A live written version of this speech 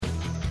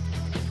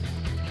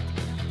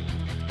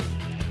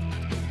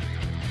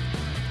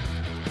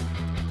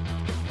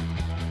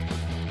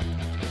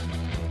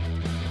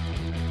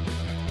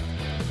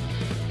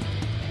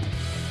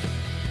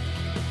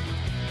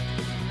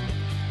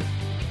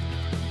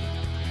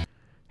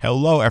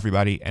Hello,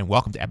 everybody, and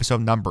welcome to episode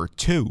number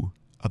 2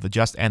 of the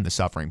Just End the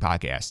Suffering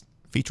podcast,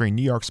 featuring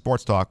New York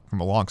sports talk from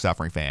a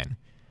long-suffering fan.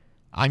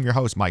 I'm your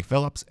host, Mike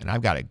Phillips, and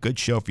I've got a good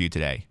show for you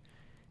today.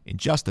 In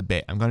just a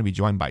bit, I'm going to be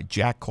joined by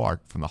Jack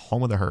Clark from the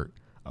Home of the Hurt,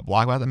 a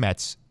blog about the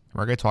Mets, and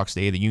we're going to talk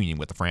State of the Union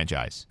with the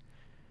franchise.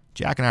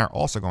 Jack and I are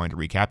also going to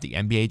recap the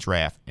NBA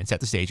draft and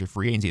set the stage for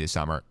free agency this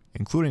summer,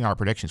 including our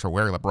predictions for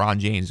where LeBron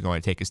James is going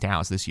to take his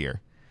talents this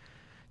year.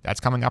 That's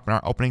coming up in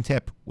our opening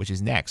tip, which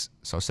is next,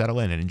 so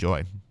settle in and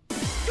enjoy.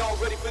 Y'all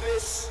ready for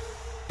this?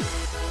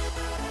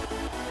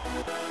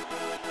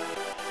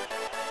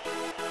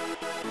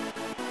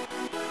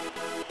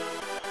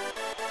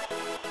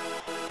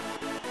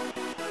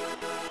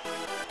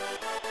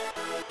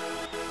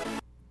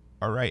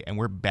 All right, and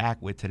we're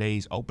back with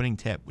today's opening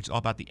tip, which is all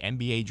about the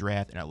NBA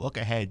draft and a look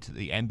ahead to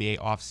the NBA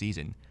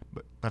offseason.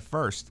 But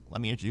first,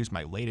 let me introduce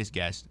my latest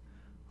guest,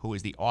 who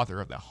is the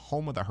author of the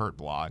Home of the Hurt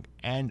blog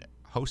and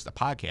hosts the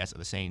podcast of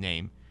the same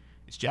name.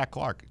 It's Jack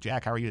Clark.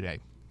 Jack, how are you today?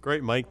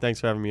 Great, Mike. Thanks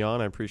for having me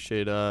on. I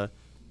appreciate that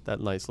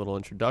nice little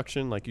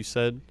introduction. Like you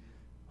said,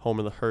 Home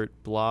of the Hurt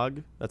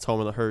blog. That's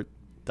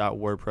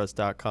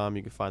homeofthehurt.wordpress.com.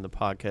 You can find the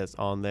podcast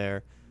on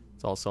there.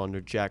 It's also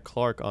under Jack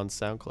Clark on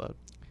SoundCloud.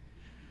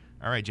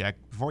 All right, Jack,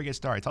 before we get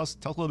started, tell us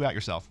a little about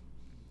yourself.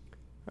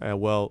 All right,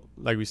 well,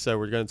 like we said,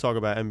 we're going to talk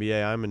about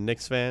NBA. I'm a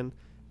Knicks fan.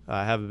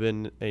 I have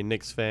been a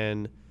Knicks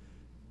fan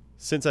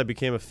since I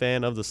became a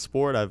fan of the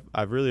sport.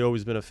 I've really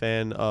always been a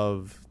fan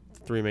of the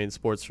three main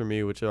sports for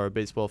me, which are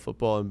baseball,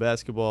 football, and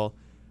basketball.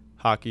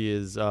 Hockey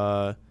is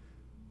on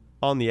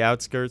the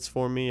outskirts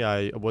for me.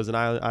 I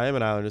am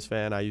an Islanders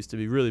fan. I used to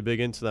be really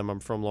big into them. I'm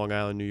from Long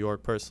Island, New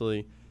York,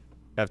 personally.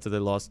 After they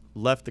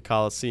left the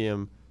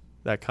Coliseum,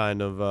 that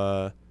kind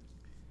of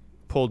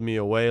pulled me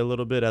away a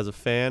little bit as a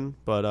fan,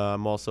 but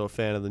I'm also a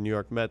fan of the New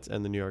York Mets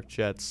and the New York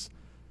Jets.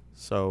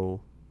 So,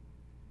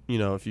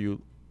 if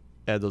you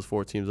add those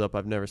four teams up,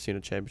 I've never seen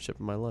a championship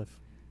in my life.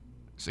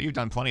 So you've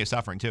done plenty of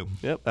suffering, too.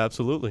 Yep,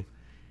 absolutely.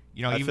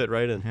 I fit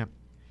right in.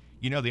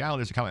 Yeah. The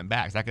Islanders are coming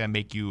back. Is that going to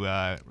make you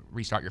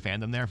restart your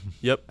fandom there?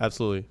 Yep,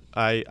 absolutely.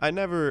 I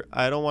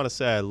don't want to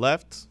say I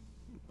left.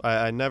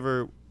 I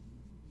never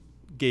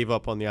gave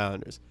up on the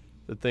Islanders.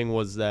 The thing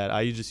was that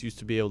I just used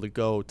to be able to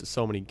go to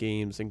so many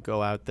games and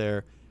go out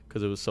there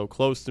because it was so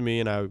close to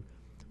me, and I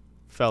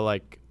felt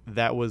like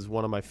that was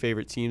one of my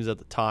favorite teams at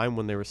the time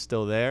when they were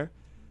still there.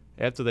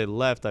 After they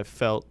left, I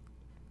felt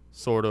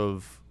sort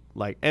of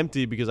like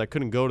empty because I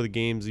couldn't go to the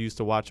games. I used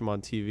to watch them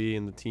on TV,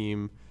 and the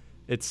team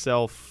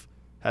itself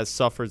has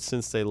suffered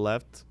since they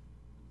left.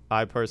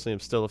 I personally am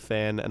still a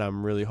fan, and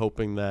I'm really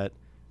hoping that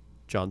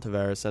John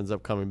Tavares ends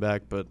up coming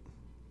back, but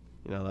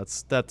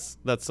that's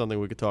something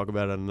we could talk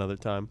about at another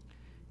time.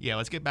 Yeah,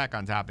 let's get back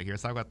on topic here.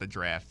 Let's talk about the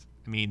draft.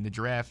 I mean, the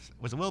draft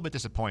was a little bit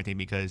disappointing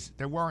because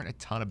there weren't a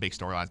ton of big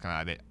storylines coming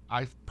out of it.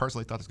 I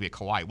personally thought this would be a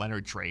Kawhi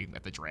Leonard trade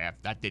at the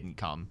draft. That didn't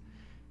come.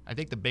 I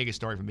think the biggest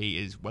story for me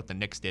is what the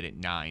Knicks did at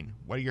 9.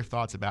 What are your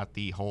thoughts about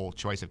the whole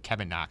choice of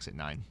Kevin Knox at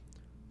 9?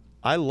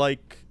 I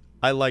like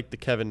the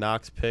Kevin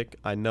Knox pick.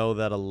 I know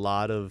that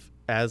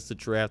as the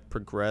draft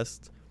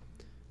progressed,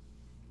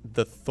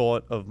 the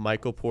thought of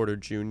Michael Porter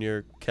Jr.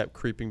 kept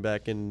creeping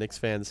back in Knicks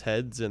fans'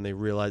 heads, and they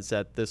realized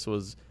that this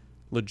was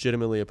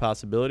legitimately a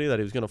possibility that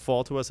he was going to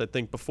fall to us. I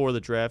think before the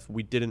draft,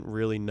 we didn't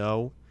really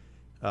know.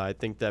 I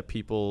think that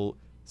people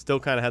still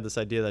kind of had this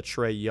idea that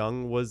Trae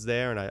Young was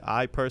there, and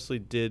I personally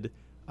did.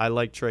 I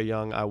like Trae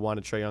Young. I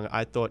wanted Trae Young.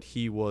 I thought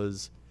he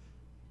was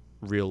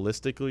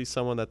realistically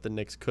someone that the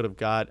Knicks could have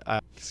got.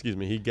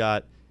 He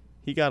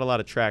got a lot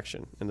of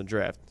traction in the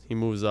draft. He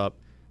moves up,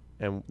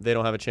 and they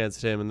don't have a chance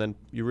at him. And then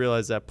you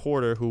realize that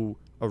Porter, who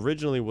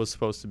originally was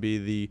supposed to be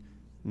the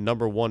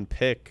number 1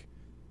 pick,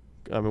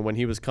 when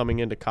he was coming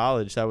into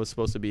college, that was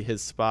supposed to be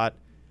his spot.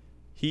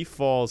 He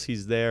falls,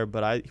 he's there,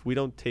 but we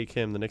don't take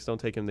him. The Knicks don't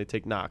take him. They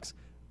take Knox.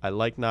 I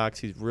like Knox.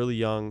 He's really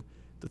young.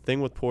 The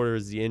thing with Porter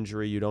is the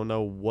injury. You don't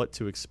know what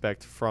to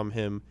expect from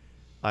him.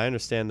 I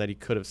understand that he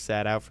could have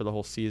sat out for the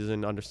whole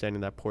season,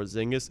 understanding that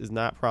Porzingis is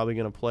not probably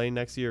going to play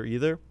next year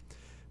either.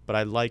 But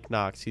I like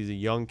Knox. He's a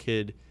young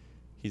kid.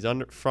 He's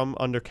from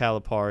under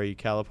Calipari.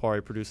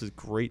 Calipari produces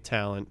great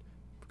talent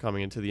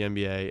coming into the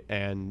NBA.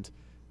 And,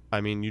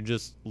 you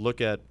just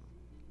look at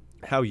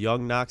how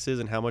young Knox is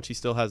and how much he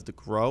still has to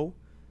grow.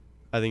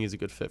 I think he's a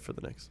good fit for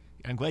the Knicks.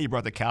 I'm glad you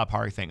brought the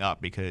Calipari thing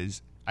up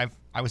because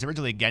I was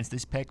originally against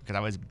this pick because I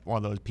was one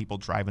of those people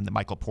driving the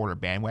Michael Porter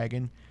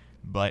bandwagon,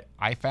 but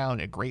I found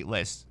a great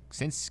list.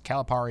 Since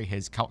Calipari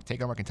has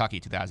taken over Kentucky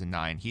in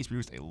 2009, he's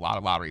produced a lot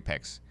of lottery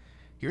picks.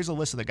 Here's a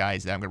list of the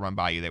guys that I'm going to run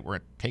by you that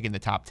were taking the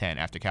top 10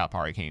 after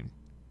Calipari came.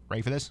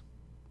 Ready for this?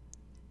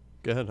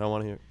 Go ahead. I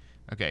want to hear it.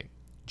 Okay.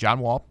 John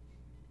Wall,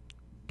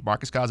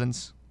 DeMarcus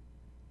Cousins,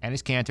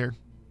 Enes Kanter,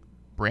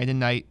 Brandon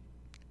Knight,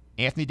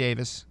 Anthony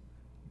Davis,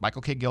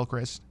 Michael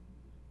Kidd-Gilchrist,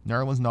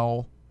 Nerlens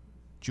Noel,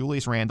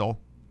 Julius Randle,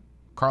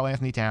 Karl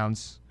Anthony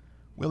Towns,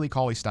 Willie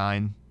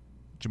Cauley-Stein,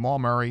 Jamal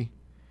Murray,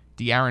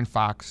 De'Aaron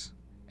Fox,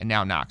 and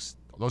now Knox.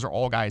 Those are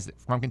all guys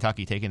from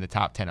Kentucky taking the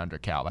top 10 under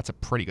Cal. That's a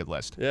pretty good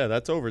list. Yeah,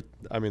 that's over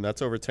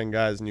 10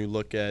 guys, and you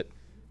look at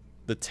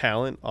the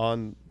talent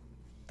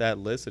that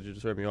list that you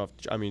just read me off,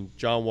 I mean,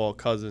 John Wall,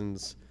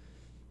 Cousins,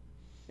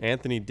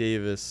 Anthony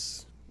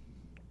Davis,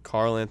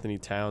 Karl Anthony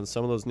Towns,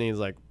 some of those names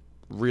like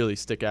really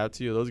stick out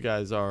to you. Those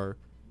guys are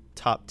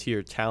top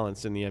tier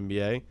talents in the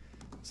NBA.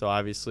 So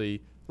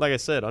obviously, like I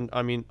said,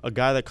 I mean, a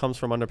guy that comes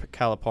from under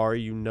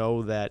Calipari, you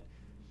know that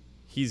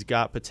he's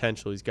got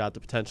potential. He's got the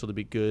potential to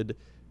be good.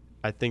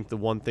 I think the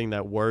one thing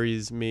that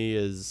worries me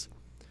is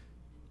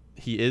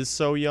he is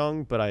so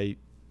young, but I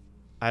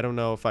don't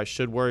know if I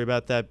should worry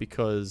about that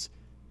because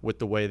with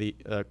the way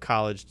the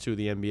college to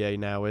the NBA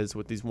now is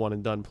with these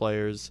one-and-done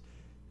players,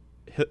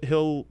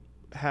 he'll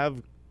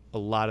have a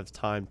lot of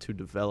time to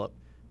develop.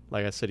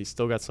 Like I said, he's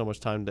still got so much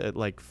time to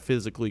like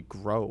physically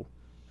grow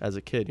as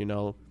a kid, you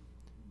know.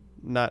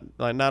 Not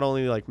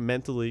only like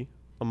mentally,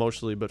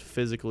 emotionally, but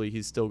physically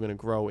he's still going to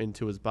grow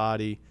into his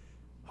body.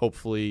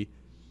 Hopefully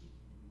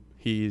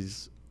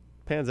he's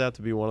pans out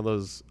to be one of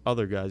those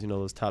other guys, you know,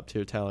 those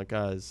top-tier talent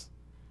guys.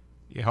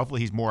 Yeah,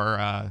 hopefully he's more of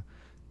a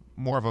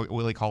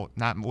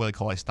not Willie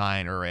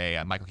Cauley-Stein or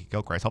a Michael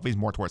Gilchrist. Hopefully he's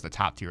more towards the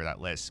top tier of that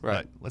list.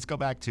 Right. But let's go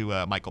back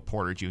to Michael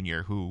Porter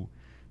Jr., who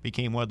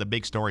became one of the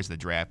big stories of the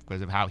draft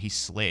because of how he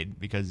slid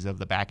because of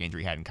the back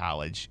injury he had in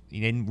college.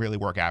 He didn't really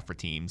work out for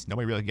teams.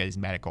 Nobody really got his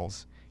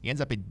medicals. He ends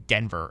up in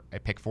Denver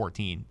at pick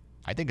 14.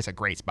 I think it's a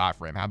great spot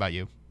for him. How about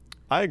you?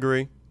 I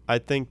agree. I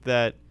think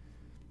that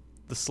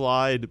the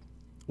slide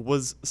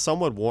was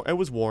somewhat it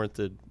was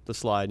warranted, the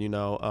slide, you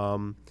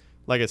know.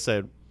 Like I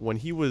said, when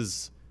he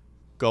was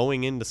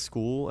going into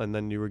school and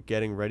then you were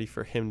getting ready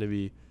for him to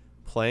be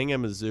playing at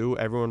Mizzou,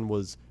 everyone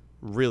was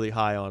really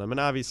high on him. And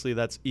obviously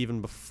that's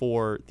even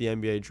before the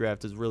NBA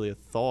draft is really a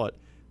thought.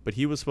 But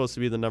he was supposed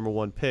to be the number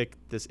one pick.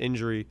 This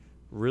injury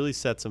really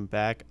sets him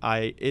back.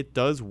 It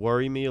does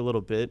worry me a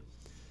little bit,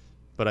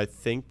 but I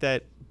think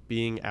that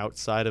being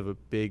outside of a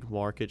big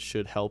market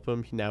should help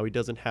him. Now he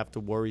doesn't have to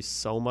worry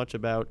so much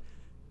about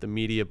the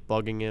media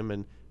bugging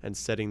him and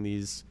setting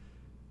these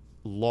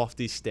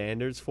lofty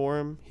standards for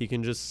him. He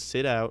can just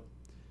sit out.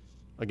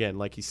 Again,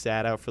 like he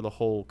sat out for the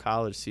whole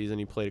college season.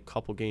 He played a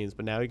couple games,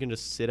 but now he can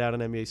just sit out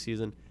an NBA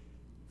season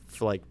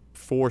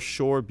for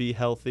sure be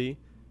healthy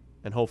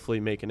and hopefully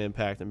make an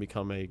impact and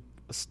become a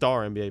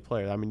star NBA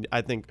player. I mean,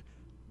 I think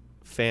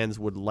fans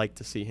would like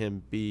to see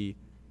him be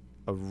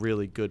a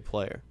really good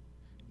player.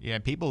 Yeah,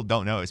 people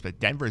don't know this, but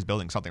Denver is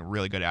building something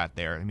really good out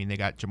there. I mean, they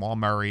got Jamal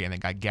Murray and they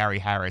got Gary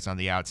Harris on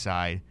the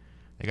outside.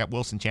 They got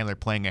Wilson Chandler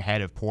playing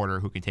ahead of Porter,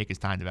 who can take his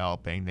time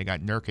developing. They got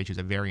Nurkic, who's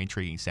a very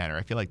intriguing center.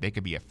 I feel like they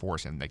could be a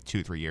force in like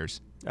 2-3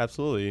 years.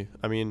 Absolutely.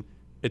 I mean,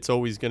 it's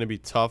always going to be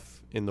tough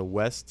in the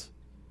West,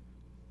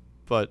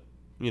 but,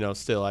 you know,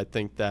 still, I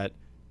think that,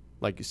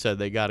 like you said,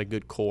 they got a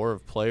good core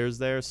of players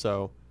there,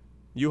 so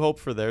you hope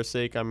for their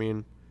sake. I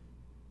mean,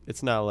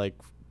 it's not like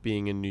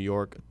being in New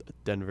York, a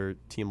Denver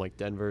team like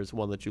Denver is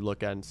one that you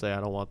look at and say,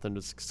 I don't want them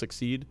to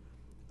succeed.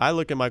 I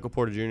look at Michael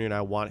Porter Jr. and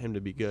I want him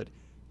to be good.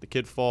 The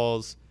kid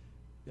falls.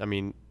 I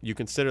mean, you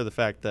consider the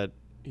fact that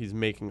he's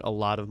making a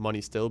lot of money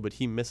still, but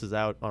he misses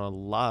out on a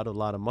lot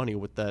of money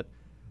with that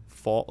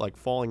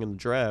falling in the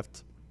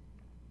draft.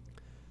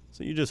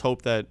 So you just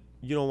hope that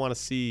you don't want to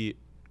see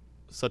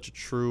such a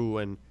true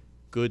and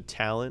good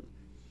talent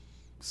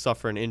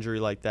suffer an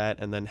injury like that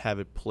and then have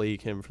it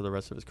plague him for the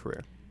rest of his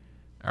career.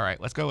 All right,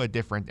 let's go a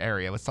different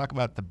area. Let's talk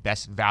about the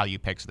best value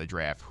picks of the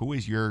draft. Who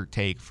is your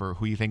take for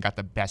who you think got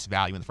the best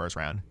value in the first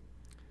round?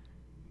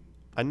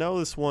 I know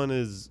this one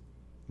is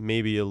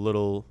maybe a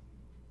little,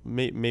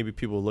 maybe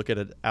people look at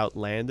it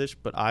outlandish,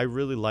 but I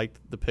really liked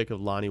the pick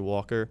of Lonnie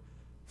Walker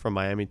from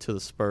Miami to the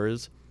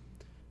Spurs.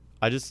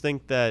 I just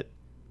think that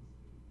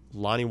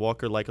Lonnie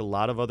Walker, like a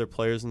lot of other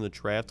players in the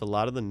draft, a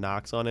lot of the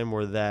knocks on him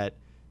were that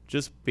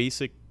just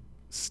basic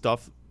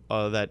stuff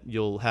that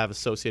you'll have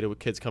associated with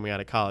kids coming out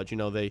of college. You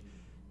know,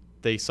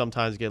 they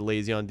sometimes get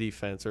lazy on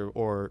defense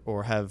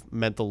or have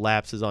mental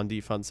lapses on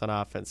defense and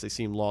offense. They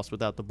seem lost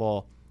without the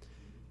ball.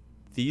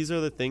 These are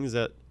the things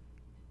that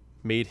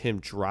made him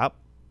drop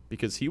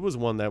because he was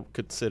one that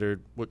could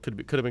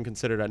have been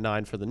considered at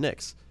 9 for the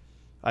Knicks.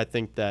 I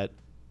think that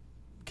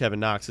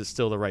Kevin Knox is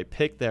still the right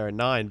pick there at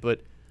 9,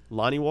 but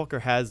Lonnie Walker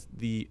has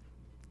the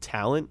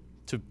talent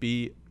to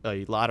be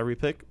a lottery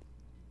pick,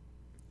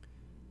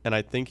 and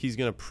I think he's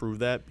going to prove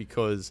that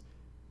because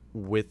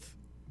with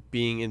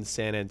being in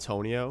San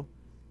Antonio,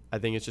 I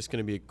think it's just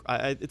going to be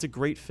it's a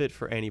great fit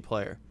for any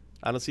player.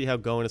 I don't see how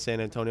going to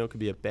San Antonio could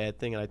be a bad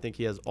thing, and I think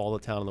he has all the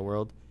talent in the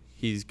world.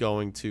 He's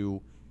going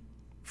to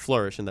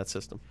flourish in that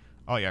system.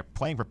 Oh, yeah.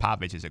 Playing for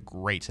Popovich is a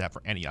great setup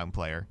for any young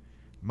player.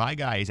 My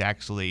guy is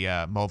actually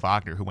Mo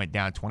Wagner, who went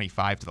down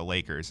 25 to the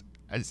Lakers.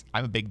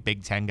 I'm a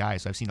Big Ten guy,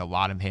 so I've seen a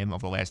lot of him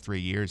over the last 3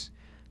 years.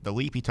 The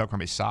leap he took from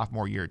his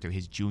sophomore year to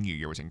his junior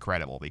year was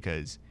incredible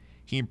because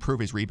he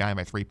improved his rebounding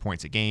by 3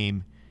 points a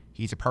game.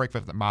 He's a perfect fit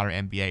for the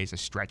modern NBA. He's a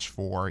stretch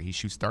 4. He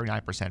shoots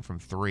 39% from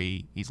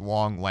 3. He's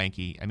long,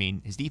 lanky. I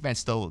mean, his defense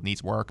still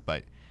needs work,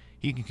 but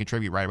he can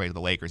contribute right away to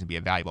the Lakers and be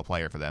a valuable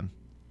player for them.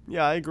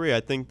 Yeah, I agree. I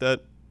think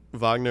that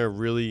Wagner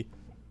really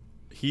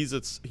he's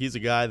a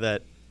guy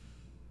that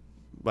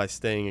by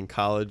staying in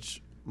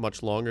college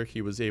much longer,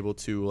 he was able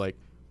to like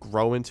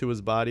grow into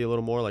his body a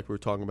little more, like we were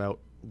talking about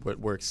what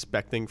we're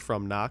expecting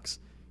from Knox.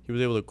 He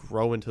was able to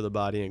grow into the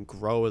body and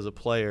grow as a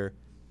player.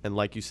 And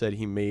like you said,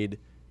 he made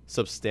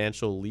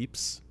substantial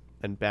leaps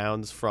and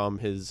bounds from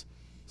his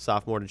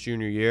sophomore to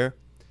junior year.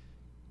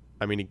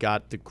 I mean, he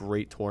got the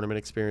great tournament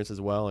experience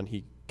as well, and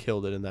he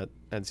killed it in that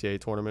NCAA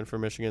tournament for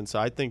Michigan. So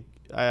I think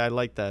I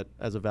like that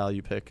as a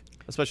value pick,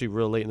 especially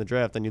real late in the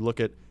draft. And you look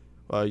at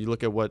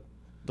what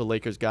the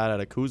Lakers got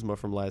out of Kuzma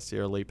from last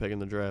year, a late pick in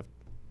the draft.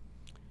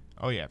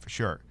 Oh, yeah, for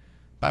sure.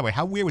 By the way,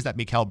 how weird was that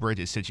Mikal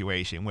Bridges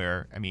situation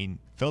where, I mean,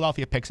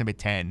 Philadelphia picks him at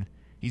 10.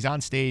 He's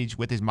on stage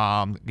with his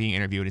mom being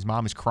interviewed. His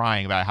mom is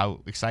crying about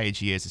how excited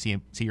she is to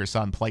see her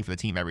son play for the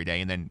team every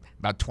day. And then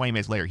about 20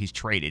 minutes later, he's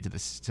traded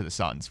to the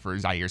Suns for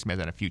Zaire Smith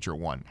and a future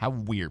one. How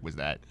weird was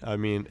that? I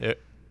mean,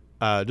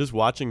 just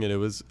watching it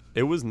was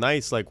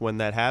nice. Like when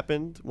that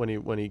happened,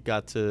 when he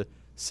got to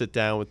sit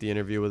down with the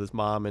interview with his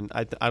mom. And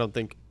I don't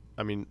think,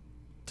 I mean,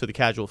 to the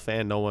casual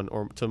fan, no one,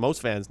 or to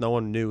most fans, no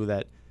one knew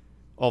that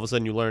all of a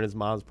sudden you learn his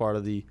mom's part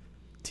of the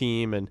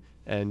team,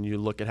 and you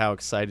look at how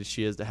excited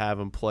she is to have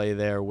him play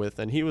there with,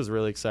 and he was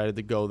really excited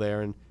to go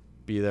there and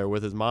be there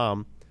with his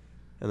mom.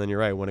 And then you're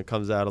right, when it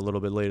comes out a little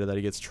bit later that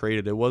he gets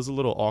traded, it was a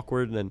little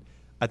awkward, and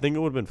I think it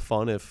would have been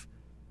fun if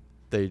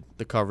the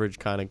coverage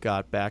kind of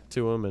got back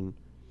to him and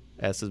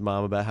asked his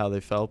mom about how they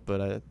felt,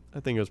 but I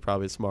think it was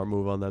probably a smart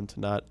move on them to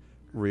not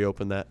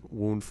reopen that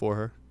wound for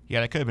her.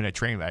 Yeah, that could have been a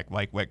train wreck,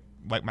 like what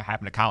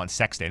happened to Colin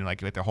Sexton,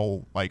 like with the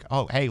whole, like,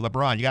 oh, hey,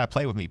 LeBron, you got to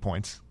play with me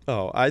points.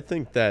 Oh, I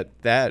think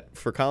that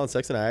for Colin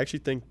Sexton,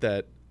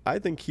 I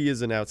think he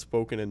is an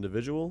outspoken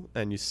individual,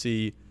 and you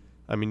see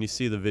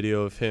the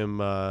video of him,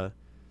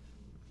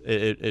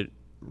 it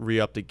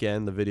re-upped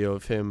again, the video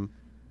of him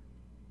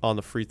on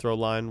the free throw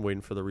line waiting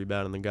for the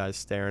rebound, and the guy's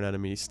staring at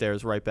him, and he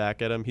stares right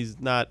back at him. He's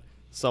not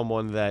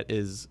someone that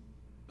is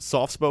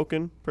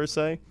soft-spoken, per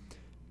se,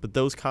 but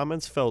those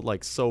comments felt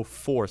like so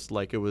forced,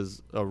 like it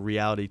was a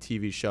reality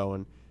TV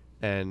show,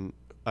 and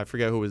I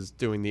forget who was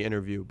doing the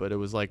interview, but it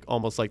was like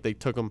almost like they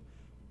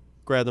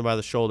grabbed him by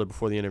the shoulder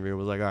before the interview and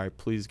was like, all right,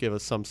 please give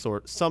us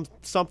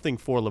something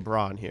for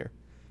LeBron here.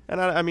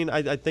 And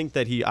I think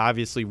that he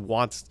obviously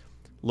wants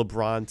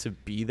LeBron to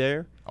be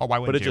there. Oh, why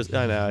wouldn't you?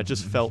 It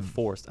just felt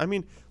forced. I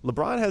mean,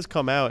 LeBron has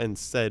come out and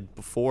said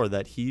before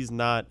that he's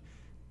not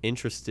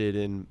interested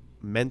in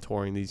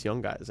mentoring these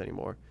young guys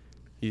anymore.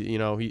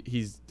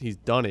 He's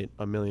done it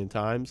a million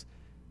times.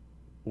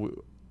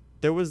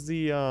 There was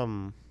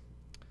the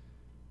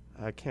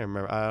I can't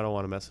remember. I don't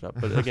want to mess it up.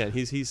 But again,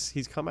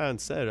 he's come out and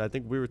said, I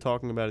think we were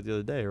talking about it the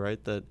other day,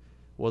 right? That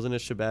wasn't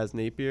it Shabazz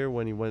Napier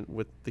when he went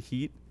with the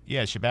Heat?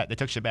 Yeah, they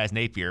took Shabazz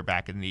Napier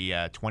back in the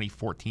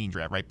 2014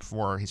 draft, right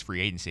before his free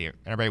agency.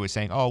 Everybody was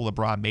saying, oh,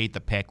 LeBron made the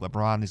pick.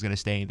 LeBron is going to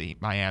stay in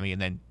Miami.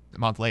 And then a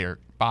month later,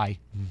 bye.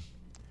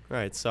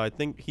 Right. So I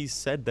think he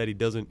said that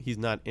he's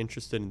not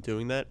interested in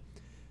doing that.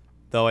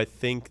 Though I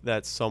think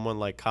that someone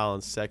like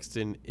Colin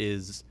Sexton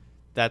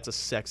that's a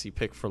sexy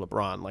pick for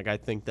LeBron. Like, I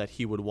think that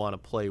he would want to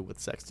play with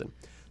Sexton.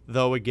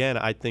 Though, again,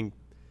 I think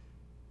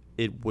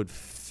it would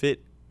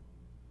fit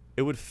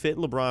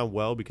LeBron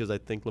well, because I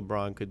think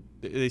LeBron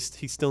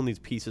he still needs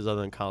pieces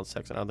other than Colin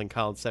Sexton. I don't think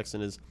Colin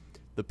Sexton is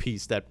the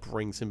piece that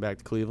brings him back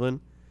to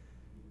Cleveland.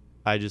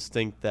 I just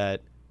think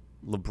that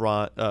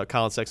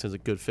Colin Sexton is a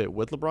good fit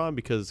with LeBron,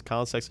 because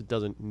Colin Sexton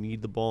doesn't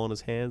need the ball in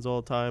his hands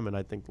all the time, and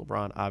I think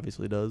LeBron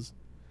obviously does.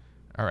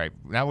 All right,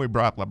 now we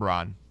brought up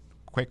LeBron.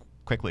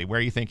 Quickly, where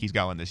do you think he's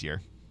going this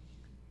year?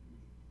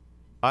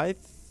 I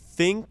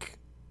think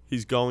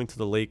he's going to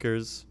the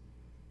Lakers,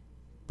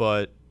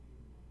 but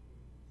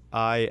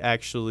I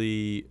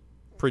actually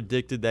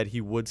predicted that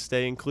he would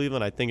stay in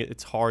Cleveland. I think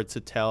it's hard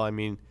to tell. I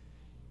mean,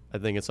 I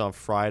think it's on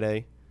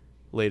Friday.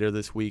 Later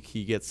this week,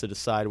 he gets to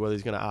decide whether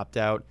he's going to opt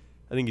out.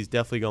 I think he's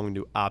definitely going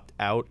to opt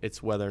out.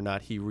 It's whether or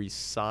not he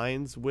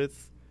re-signs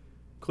with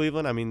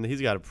Cleveland. I mean, he's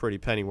got a pretty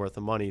penny worth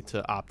of money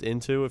to opt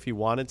into if he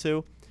wanted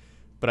to.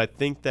 But I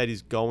think that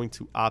he's going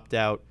to opt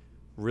out,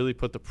 really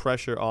put the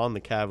pressure on the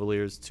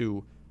Cavaliers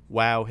to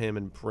wow him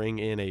and bring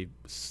in a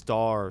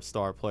star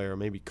player,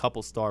 maybe a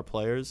couple star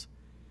players.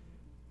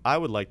 I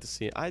would like to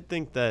see it. I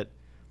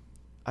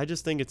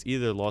just think it's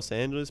either Los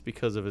Angeles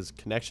because of his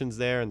connections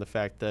there and the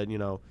fact that,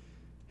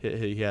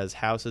 he has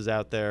houses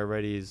out there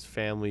already, his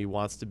family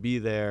wants to be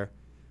there,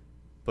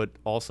 but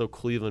also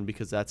Cleveland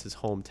because that's his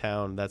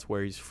hometown, that's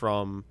where he's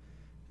from,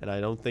 and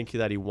I don't think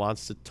that he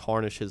wants to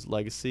tarnish his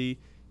legacy,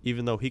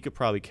 even though he could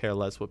probably care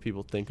less what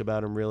people think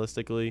about him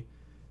realistically.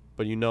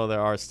 But there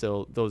are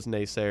still those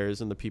naysayers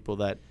and the people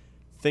that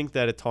think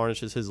that it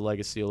tarnishes his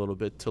legacy a little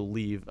bit to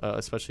leave,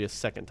 especially a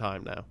second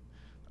time now.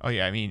 Oh,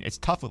 yeah, I mean, it's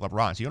tough with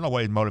LeBron, so you don't know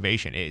what his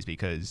motivation is,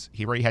 because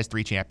he already has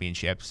 3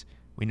 championships.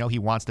 We know he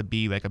wants to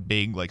be like a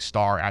big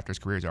star after his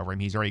career's over. I mean,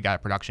 he's already got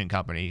a production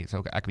company,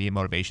 so that could be a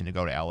motivation to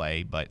go to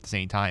LA. But at the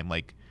same time,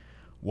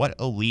 what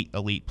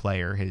elite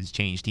player has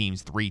changed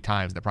teams 3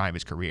 times in the prime of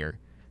his career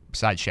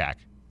besides Shaq?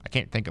 I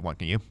can't think of one.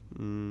 Can you?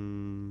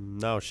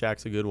 No,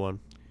 Shaq's a good one.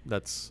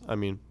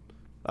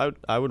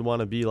 I would want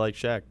to be like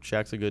Shaq.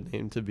 Shaq's a good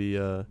name to be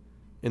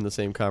in the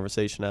same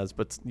conversation as.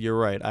 But you're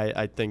right.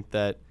 I think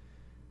that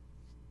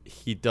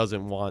he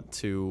doesn't want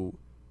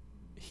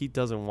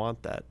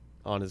that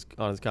on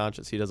his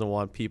conscience. He doesn't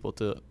want people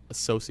to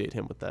associate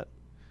him with that.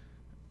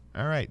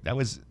 All right, that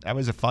was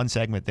a fun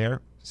segment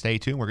there. Stay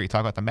tuned. We're going to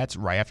talk about the Mets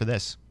right after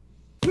this.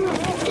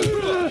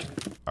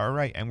 All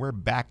right, and we're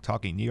back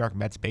talking New York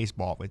Mets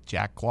baseball with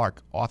Jack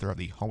Clark, author of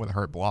the Home of the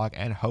Herd blog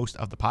and host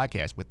of the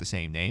podcast with the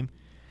same name.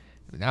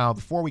 Now,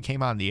 before we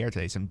came on the air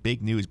today, some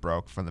big news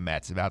broke from the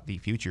Mets about the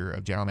future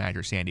of general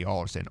manager Sandy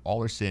Alderson.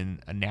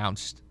 Alderson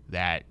announced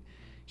that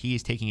he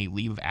is taking a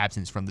leave of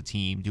absence from the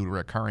team due to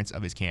recurrence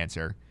of his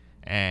cancer,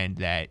 and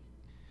that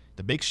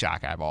the big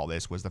shock out of all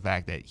this was the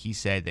fact that he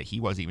said that he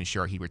wasn't even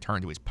sure he'd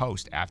return to his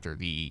post after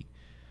the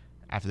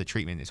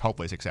treatment is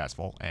hopefully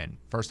successful. And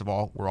first of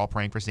all, we're all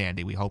praying for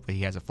Sandy. We hope that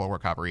he has a full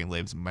recovery and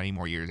lives many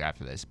more years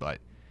after this. But,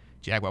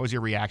 Jack, what was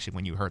your reaction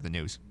when you heard the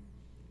news?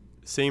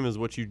 Same as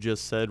what you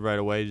just said right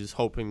away, just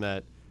hoping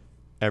that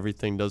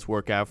everything does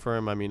work out for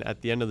him. I mean,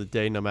 at the end of the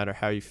day, no matter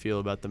how you feel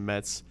about the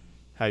Mets,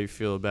 how you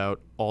feel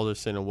about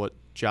Alderson and what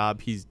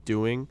job he's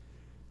doing,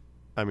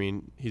 I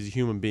mean, he's a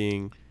human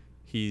being.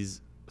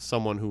 He's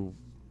someone who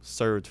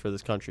served for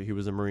this country. He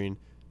was a Marine,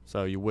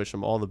 so you wish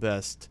him all the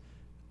best.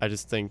 I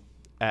just think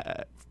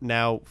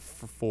now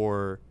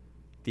for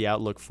the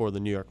outlook for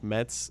the New York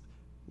Mets,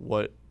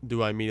 what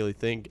do I immediately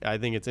think? I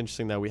think it's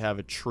interesting that we have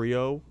a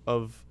trio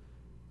of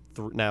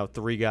now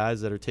three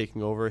guys that are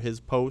taking over his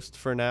post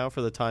for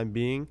the time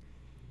being.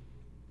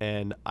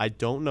 And I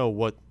don't know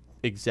what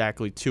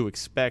exactly to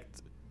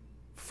expect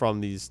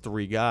from these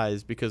three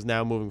guys, because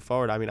now moving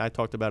forward, I mean, I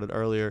talked about it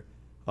earlier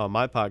on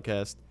my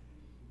podcast,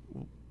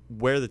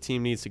 where the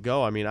team needs to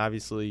go. I mean,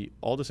 obviously,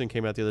 Alderson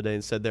came out the other day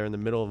and said they're in the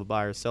middle of a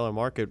buyer-seller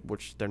market,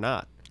 which they're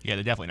not. Yeah,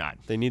 they're definitely not.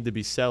 They need to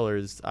be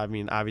sellers. I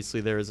mean,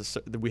 obviously,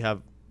 we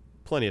have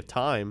plenty of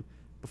time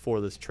before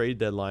this trade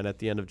deadline at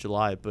the end of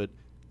July, but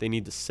they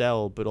need to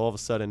sell. But all of a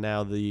sudden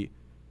now the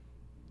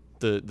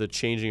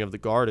changing of the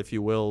guard, if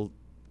you will,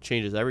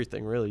 changes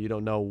everything, really. You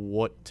don't know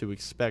what to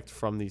expect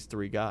from these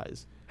three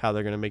guys, how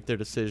they're going to make their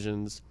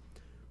decisions,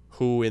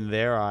 who in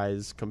their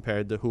eyes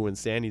compared to who in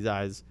Sandy's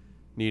eyes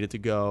needed to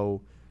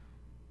go.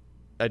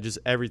 Just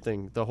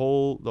everything, the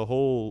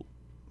whole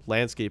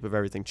landscape of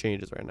everything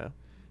changes right now.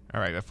 All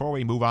right, before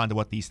we move on to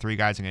what these three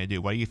guys are going to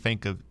do, what do you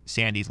think of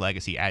Sandy's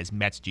legacy as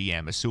Mets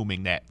GM,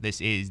 assuming that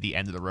this is the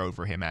end of the road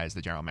for him as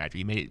the general manager?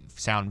 He made it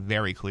sound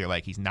very clear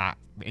like he's not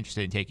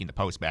interested in taking the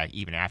post back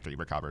even after he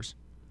recovers.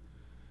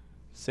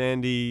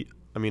 Sandy,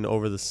 I mean,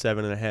 over the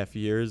 7.5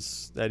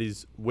 years that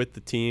he's with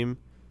the team,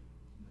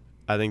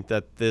 I think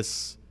that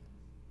this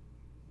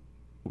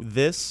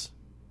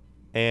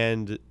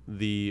and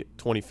the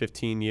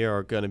 2015 year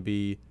are going to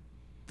be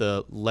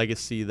the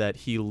legacy that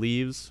he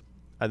leaves.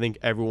 I think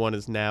everyone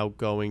is now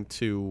going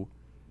to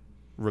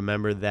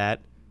remember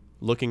that.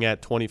 Looking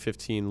at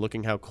 2015,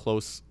 looking how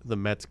close the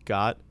Mets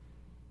got,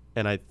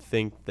 and I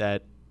think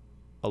that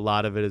a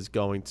lot of it is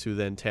going to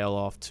then tail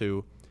off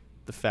to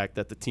the fact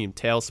that the team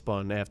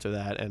tailspun after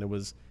that, and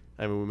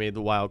we made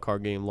the wild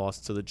card game,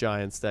 lost to the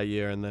Giants that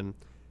year, and then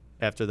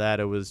after that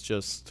it was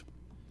just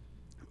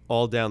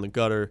all down the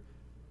gutter.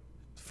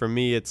 For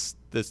me, it's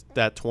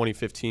that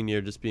 2015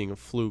 year just being a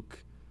fluke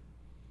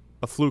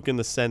in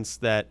the sense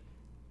that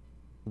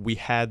we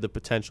had the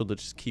potential to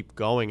just keep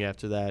going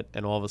after that,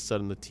 and all of a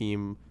sudden the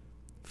team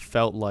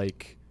felt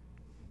like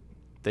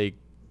they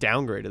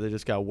downgraded. They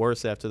just got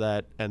worse after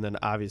that, and then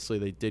obviously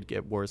they did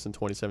get worse in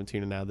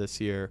 2017 and now this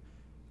year.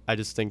 I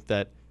just think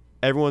that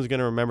everyone's going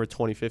to remember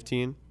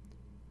 2015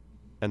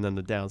 and then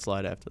the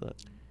downslide after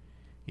that.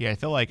 Yeah, I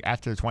feel like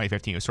after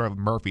 2015, it was sort of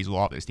Murphy's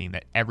Law of this team,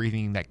 that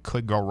everything that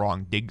could go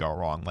wrong did go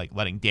wrong, like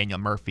letting Daniel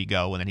Murphy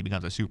go and then he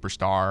becomes a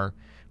superstar,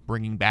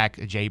 bringing back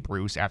Jay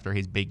Bruce after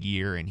his big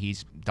year, and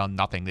he's done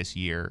nothing this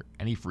year.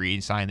 Any free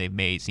agent sign they've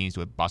made seems to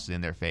have busted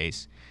in their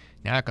face.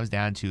 Now it comes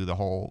down to the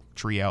whole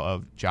trio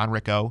of John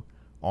Ricco,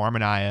 Omar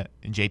Minaya,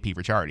 and J.P.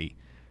 Ricciardi,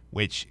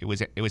 which it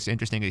was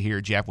interesting to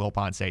hear Jeff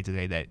Wilpon say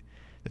today that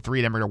the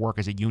three of them are going to work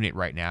as a unit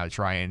right now to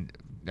try and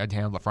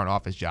handle the front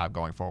office job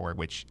going forward,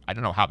 which I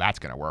don't know how that's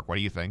going to work. What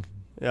do you think?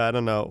 Yeah, I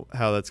don't know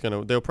how that's going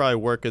to – they'll probably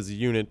work as a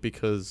unit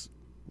because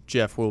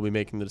Jeff will be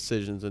making the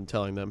decisions and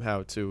telling them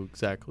how to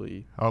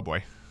exactly – oh,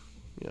 boy.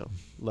 You know,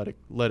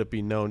 let it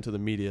be known to the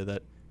media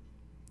that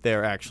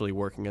they're actually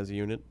working as a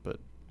unit, but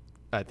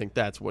I think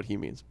that's what he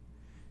means.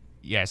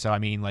 Yeah, so I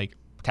mean, like,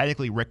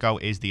 technically Ricco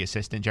is the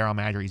assistant general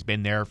manager. He's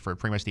been there for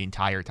pretty much the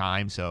entire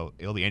time, so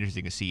it'll be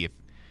interesting to see if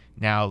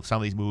now some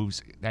of these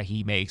moves that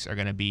he makes are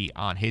going to be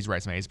on his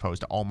resume as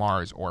opposed to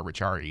Omar's or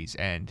Ricciardi's.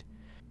 And,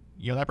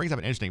 you know, that brings up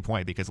an interesting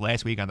point because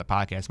last week on the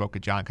podcast I spoke to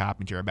John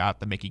Coppinger about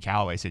the Mickey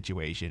Callaway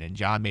situation, and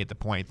John made the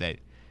point that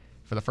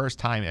for the first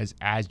time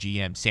as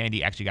GM,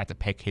 Sandy actually got to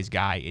pick his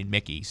guy in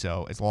Mickey.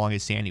 So as long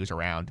as Sandy was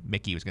around,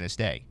 Mickey was going to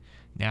stay.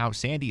 Now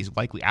Sandy is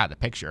likely out of the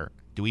picture.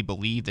 Do we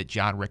believe that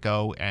John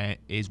Ricco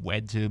is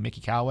wed to Mickey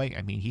Callaway?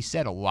 I mean, he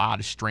said a lot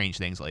of strange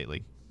things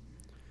lately.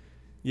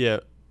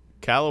 Yeah,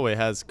 Callaway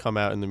has come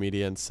out in the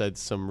media and said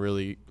some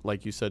really,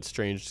 like you said,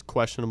 strange,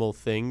 questionable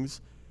things.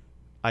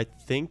 I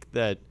think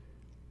that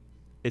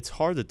it's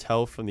hard to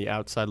tell from the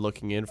outside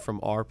looking in from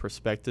our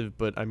perspective,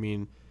 but I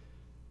mean,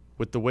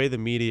 with the way the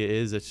media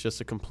is, it's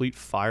just a complete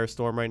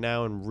firestorm right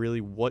now. And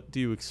really, what do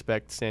you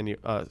expect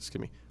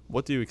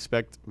what do you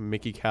expect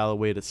Mickey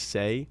Callaway to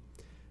say?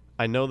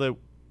 I know that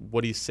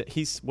what he's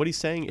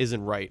saying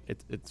isn't right.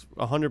 It's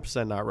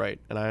 100% not right,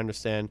 and I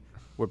understand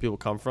where people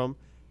come from.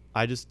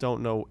 I just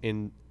don't know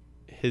in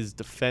his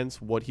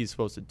defense what he's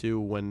supposed to do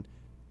when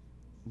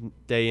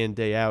day in,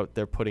 day out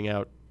they're putting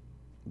out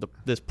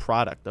this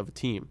product of a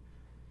team.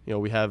 You know,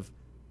 we have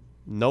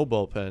no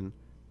bullpen,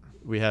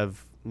 we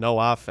have no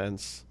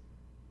offense,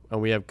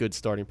 and we have good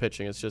starting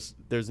pitching. It's just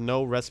there's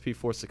no recipe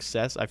for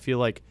success. I feel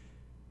like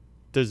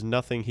there's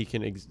nothing he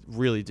can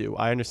really do.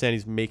 I understand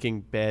he's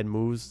making bad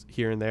moves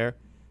here and there,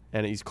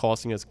 and he's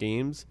costing us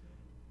games,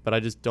 but I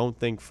just don't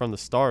think from the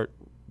start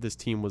this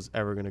team was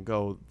ever going to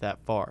go that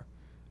far.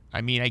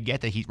 I mean, I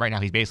get that right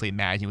now he's basically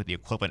managing with the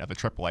equivalent of a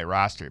AAA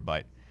roster,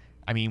 but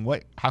I mean,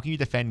 how can you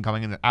defend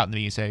coming out in the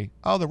media and say,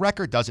 "Oh, the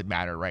record doesn't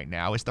matter right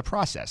now; it's the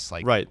process."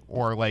 Right.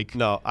 Or like,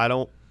 no, I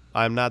don't.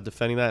 I'm not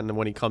defending that. And then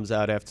when he comes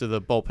out after the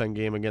bullpen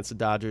game against the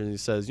Dodgers and he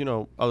says, you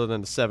know, other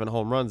than the 7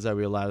 home runs that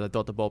we allowed, I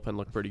thought the bullpen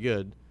looked pretty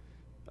good.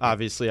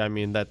 Obviously, I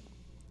mean that.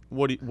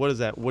 What is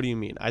that? What do you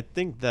mean? I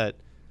think that.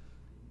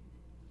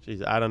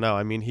 Geez, I don't know.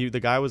 I mean, the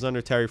guy was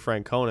under Terry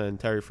Francona, and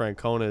Terry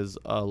Francona is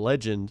a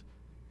legend.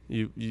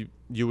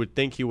 You would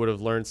think he would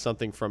have learned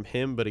something from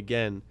him, but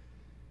again,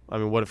 I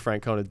mean, what did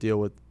Francona deal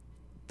with?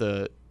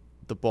 The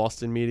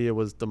Boston media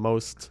was the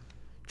most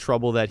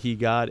trouble that he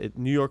got.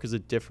 New York is a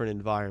different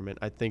environment.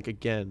 I think,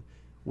 again,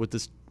 with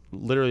this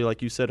literally,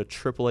 like you said, a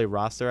AAA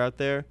roster out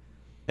there,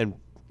 and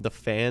the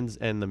fans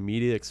and the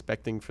media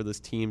expecting for this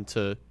team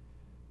to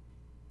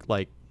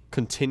like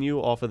continue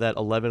off of that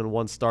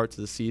 11-1 start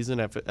to the season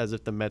as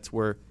if the Mets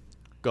were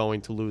going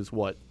to lose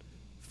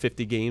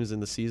 50 games in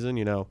the season.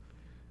 You know,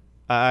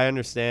 I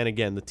understand.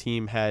 Again, the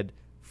team had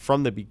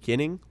from the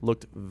beginning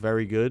looked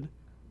very good,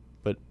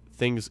 but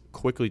things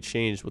quickly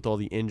changed with all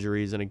the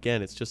injuries. And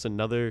again, it's just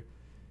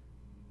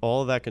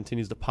all of that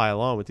continues to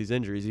pile on with these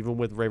injuries. Even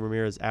with Ray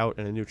Ramirez out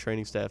and a new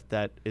training staff,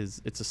 it's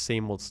the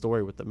same old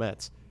story with the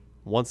Mets.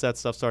 Once that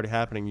stuff started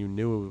happening, you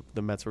knew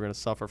the Mets were going to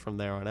suffer from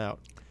there on out.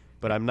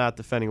 But I'm not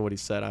defending what he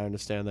said. I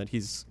understand that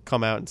he's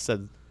come out and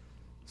said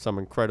some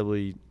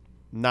incredibly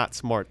not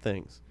smart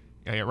things.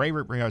 Yeah, Ray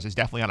Ramirez is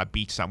definitely on a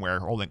beach somewhere,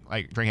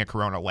 drinking a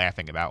Corona,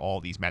 laughing about all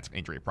these Mets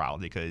injury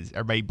problems because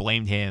everybody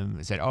blamed him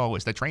and said, "Oh,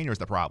 it's the trainer's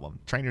the problem.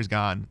 Trainer's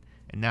gone,"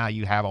 and now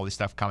you have all this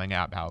stuff coming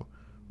out about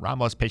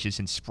Ramos pitches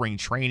in spring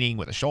training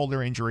with a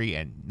shoulder injury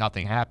and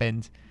nothing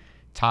happened.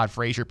 Todd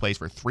Frazier plays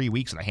for 3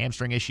 weeks with a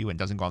hamstring issue and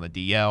doesn't go on the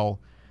DL.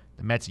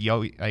 The Mets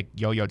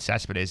yo-yoed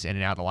Cespedes in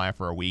and out of the line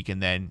for a week,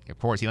 and then, of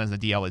course, he lands on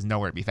the DL is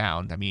nowhere to be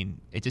found. I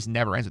mean, it just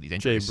never ends with these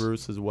injuries. Jay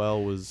Bruce as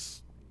well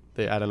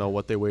I don't know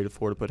what they waited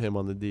for to put him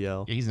on the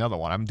DL. Yeah, he's another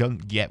one. I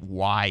don't get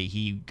why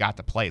he got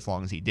to play as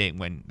long as he did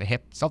when the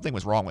hip, something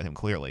was wrong with him,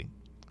 clearly.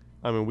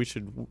 I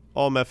mean,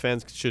 all Met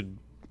fans should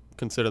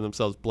consider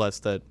themselves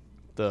blessed that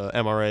the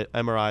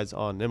MRIs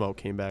on Nimmo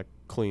came back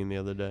clean the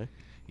other day.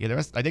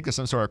 Yeah, I think there's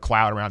some sort of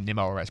cloud around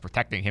Nimmo as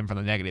protecting him from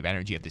the negative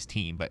energy of this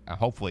team, but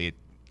hopefully,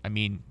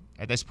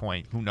 at this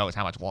point, who knows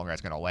how much longer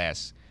it's going to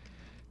last.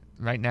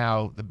 Right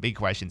now, the big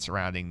question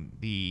surrounding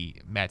the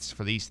Mets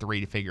for these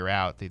three to figure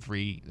out, the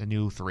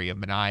new three of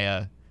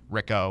Manaea,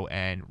 Rico,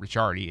 and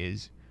Ricciardi,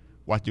 is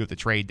what to do with the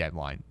trade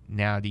deadline.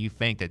 Now, do you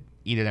think that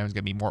either of them is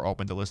going to be more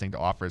open to listening to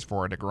offers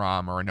for a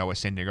DeGrom or a Noah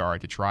Syndergaard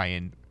to try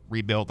and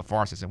rebuild the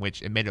farm system,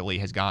 which admittedly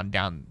has gone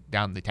down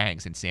the tank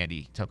since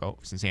Sandy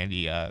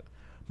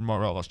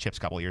removed those chips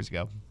a couple of years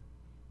ago?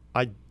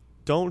 I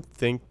don't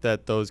think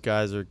that those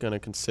guys are going to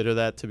consider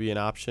that to be an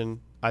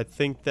option. I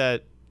think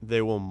that they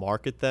will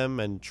market them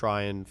and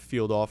try and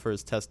field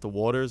offers, test the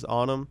waters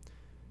on them.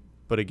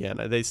 But again,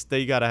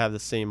 they got to have the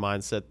same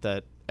mindset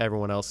that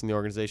everyone else in the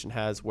organization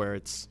has, where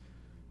it's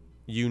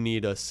you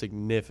need a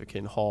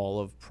significant haul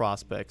of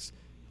prospects,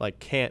 like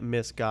can't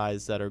miss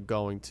guys that are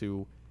going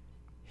to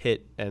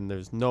hit, and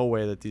there's no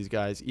way that these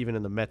guys, even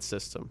in the Mets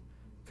system,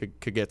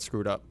 could get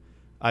screwed up.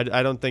 I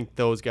don't think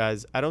those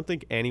guys. I don't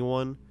think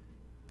anyone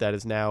that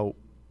is now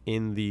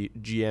in the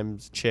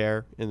GM's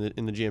chair, in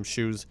the GM's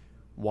shoes,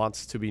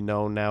 wants to be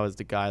known now as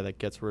the guy that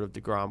gets rid of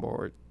DeGrom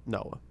or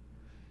Noah.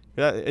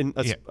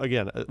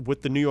 Again,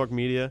 with the New York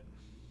media,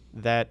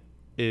 that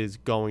is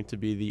going to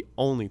be the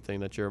only thing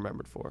that you're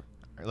remembered for.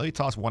 All right, let me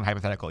toss one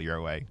hypothetical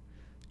your way.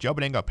 Joe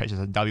Beningo pitches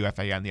on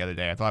WFAN the other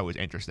day. I thought it was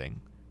interesting.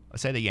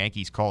 Let's say the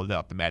Yankees called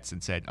up the Mets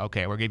and said,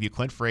 "Okay, we'll give you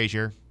Clint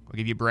Frazier, we'll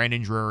give you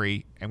Brandon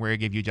Drury, and we're going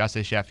to give you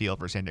Justice Sheffield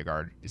for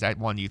Syndergaard." Is that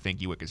one you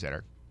think you would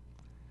consider?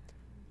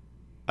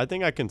 I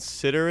think I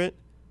consider it,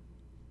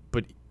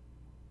 but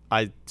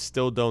I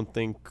still don't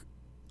think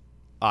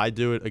I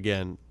do it.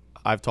 Again,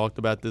 I've talked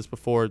about this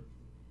before.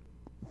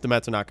 The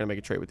Mets are not going to make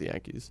a trade with the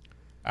Yankees.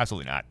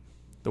 Absolutely not.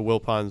 The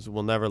Wilpons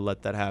will never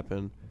let that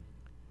happen.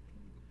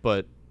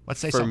 But let's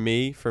say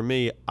for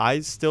me, I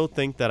still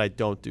think that I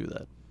don't do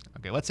that.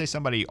 Okay, let's say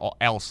somebody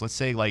else, let's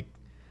say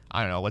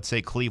let's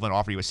say Cleveland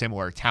offered you a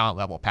similar talent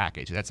level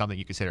package. Is that something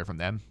you consider from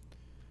them?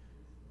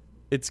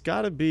 It's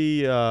got to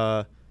be,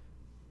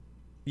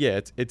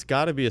 it's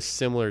got to be a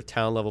similar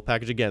talent level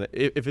package. Again,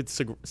 if it's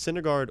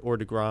Syndergaard or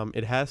DeGrom,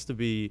 it has to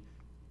be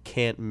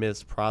can't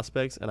miss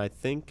prospects. And I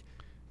think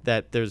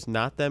that there's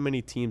not that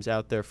many teams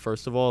out there,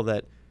 first of all,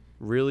 that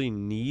really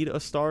need a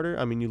starter.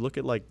 I mean, you look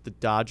at like the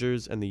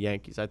Dodgers and the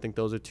Yankees. I think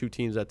those are two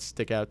teams that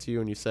stick out to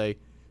you and you say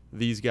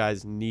these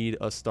guys need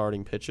a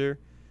starting pitcher.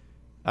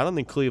 I don't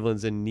think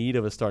Cleveland's in need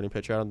of a starting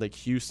pitcher. I don't think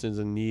Houston's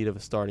in need of a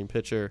starting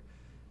pitcher.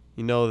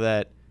 You know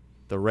that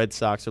the Red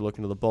Sox are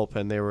looking to the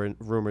bullpen. They were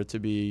rumored to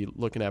be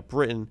looking at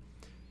Britton.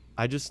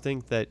 I just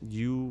think that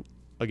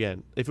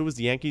again, if it was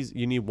the Yankees,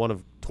 you need one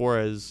of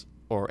Torres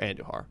or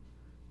Andujar.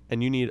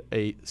 And you need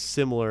a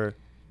similar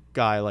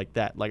guy like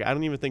that. Like, I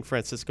don't even think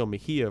Francisco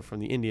Mejia from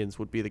the Indians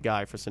would be the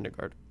guy for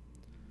Syndergaard.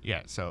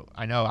 Yeah, so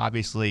I know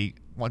obviously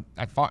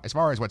as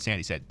far as what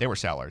Sandy said, they were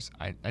sellers.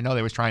 I know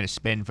they was trying to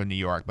spin from New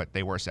York, but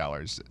they were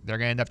sellers. They're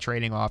going to end up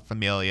trading off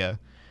Familia.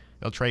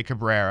 They'll trade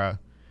Cabrera.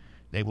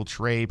 They will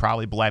trade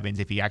probably Blevins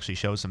if he actually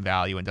shows some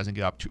value and doesn't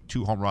give up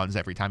two home runs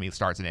every time he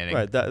starts an inning.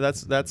 Right,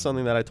 that's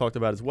something that I talked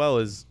about as well,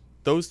 is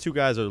those two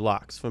guys are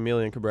locks,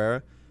 Familia and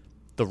Cabrera.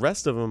 The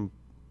rest of them,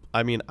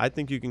 I mean, I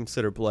think you can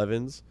consider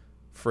Blevins,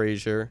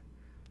 Frazier.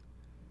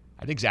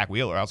 I think Zach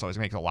Wheeler also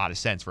makes a lot of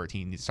sense for a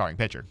team starting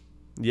pitcher.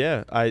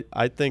 Yeah,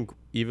 I think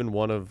even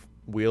one of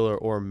Wheeler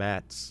or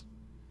Matt's.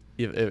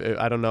 If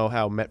I don't know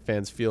how Met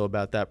fans feel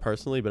about that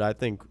personally, but I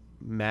think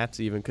Matt's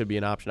even could be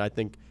an option. I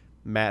think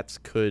Matt's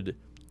could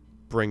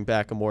bring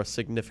back a more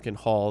significant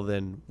haul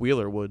than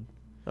Wheeler would.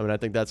 I mean, I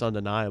think that's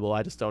undeniable.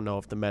 I just don't know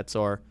if the Mets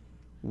are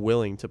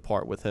willing to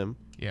part with him.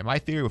 Yeah, my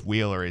theory with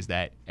Wheeler is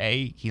that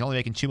A, he's only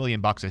making $2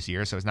 million this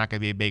year, so it's not going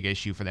to be a big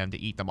issue for them to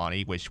eat the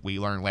money, which we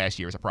learned last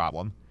year is a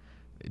problem.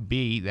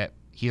 B, that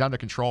he's under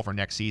control for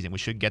next season,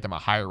 which should get them a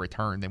higher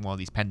return than one of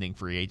these pending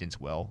free agents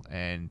will.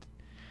 And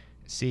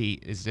C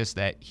is just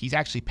that he's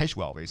actually pitched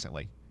well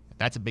recently.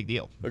 That's a big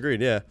deal.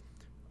 Agreed, yeah.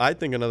 I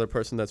think another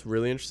person that's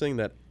really interesting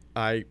that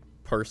I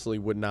personally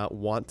would not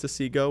want to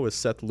see go is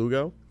Seth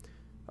Lugo.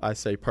 I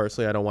say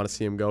personally I don't want to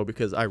see him go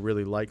because I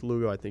really like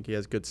Lugo. I think he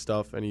has good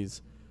stuff and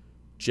he's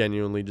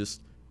genuinely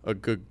just a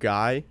good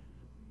guy.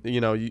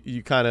 You know,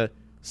 you kind of,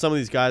 some of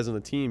these guys on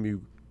the team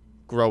you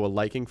grow a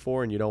liking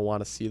for and you don't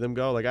want to see them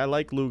go. Like, I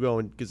like Lugo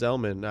and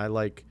Gesellman. I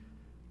like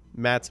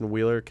Matz and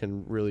Wheeler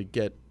can really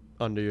get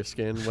under your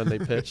skin when they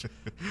pitch.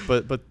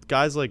 but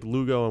guys like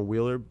Lugo and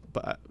Wheeler,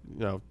 but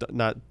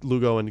not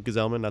Lugo and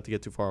Gesellman, not to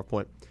get too far off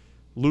point.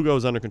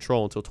 Lugo's under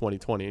control until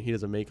 2020 and he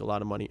doesn't make a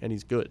lot of money and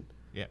he's good.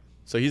 Yeah.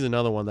 So he's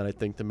another one that I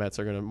think the Mets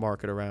are going to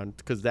market around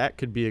because that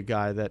could be a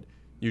guy that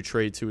you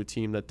trade to a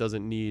team that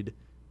doesn't need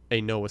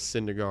a Noah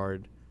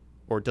Syndergaard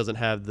or doesn't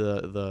have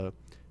the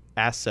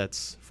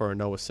assets for a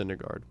Noah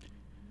Syndergaard.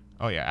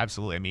 Oh, yeah,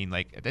 absolutely. I mean,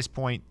 like, at this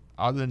point,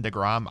 other than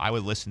DeGrom, I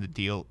would listen to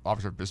deal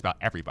offers for just about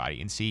everybody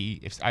and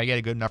see if I get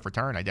a good enough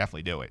return, I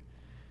definitely do it.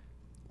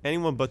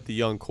 Anyone but the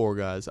young core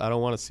guys. I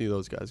don't want to see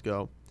those guys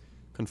go.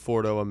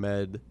 Conforto,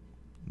 Ahmed,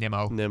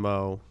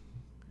 Nimmo.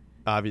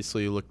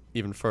 Obviously, you look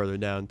even further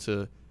down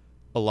to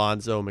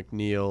Alonso,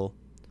 McNeil.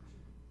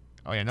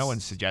 Oh, yeah, no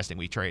one's suggesting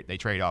they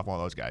trade off one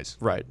of those guys.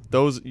 Right.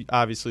 Those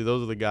are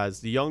the guys,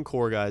 the young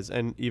core guys,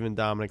 and even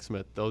Dominic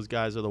Smith. Those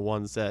guys are the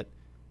ones that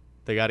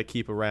they got to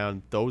keep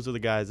around. Those are the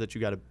guys that you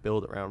got to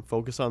build around.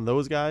 Focus on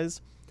those guys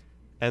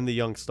and the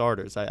young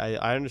starters.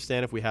 I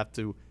understand if we have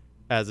to,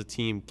 as a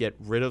team, get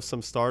rid of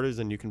some starters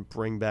and you can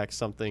bring back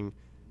something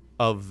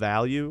of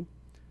value.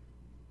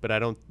 But I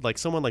don't like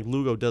someone like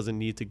Lugo doesn't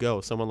need to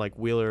go. Someone like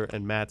Wheeler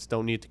and Matz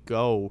don't need to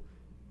go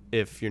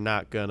if you're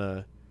not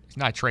gonna. It's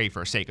not a trade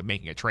for the sake of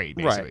making a trade,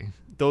 basically. Right.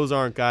 Those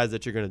aren't guys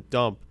that you're gonna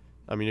dump.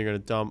 I mean, you're gonna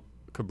dump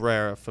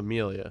Cabrera,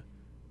 Familia,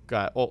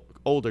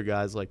 older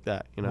guys like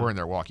that. You know, we're in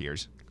their walk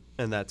years.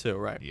 And that too,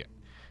 right? Yeah.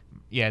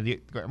 Yeah,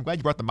 I'm glad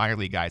you brought the minor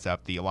league guys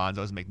up, the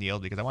Alonsos and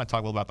McNeil, because I want to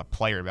talk a little about the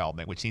player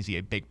development, which seems to be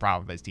a big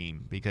problem with this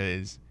team.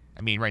 Because,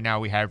 I mean, right now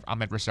we have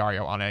Ahmed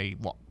Rosario on a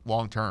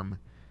long-term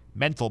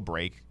mental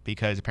break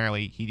because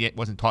apparently he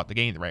wasn't taught the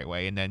game the right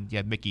way. And then you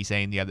had Mickey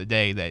saying the other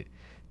day that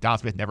Don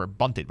Smith never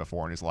bunted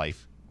before in his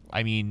life.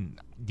 I mean,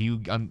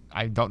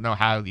 I don't know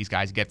how these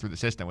guys get through the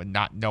system with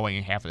not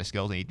knowing half of the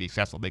skills they need to be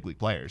successful big league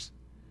players.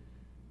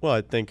 Well,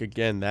 I think,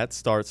 again, that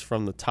starts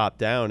from the top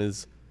down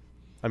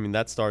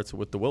that starts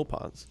with the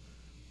Wilpons.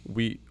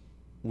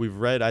 We've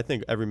read, I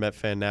think every Met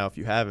fan now, if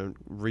you haven't,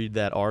 read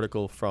that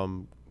article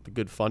from the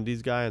Good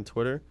Fundies guy on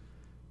Twitter,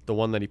 the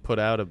one that he put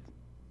out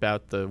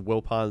about the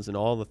Wilpons and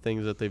all the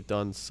things that they've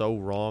done so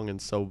wrong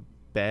and so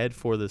bad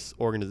for this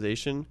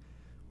organization,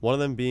 one of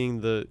them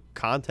being the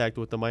contact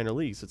with the minor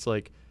leagues. It's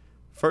like,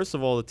 first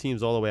of all, the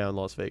team's all the way out in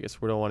Las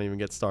Vegas. We don't want to even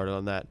get started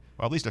on that.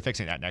 Well, at least they're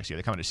fixing that next year.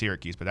 They're coming to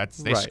Syracuse, but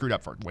they screwed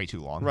up for way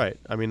too long. Right.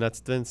 I mean,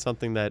 that's been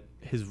something that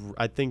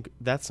I think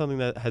that's something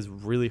that has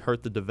really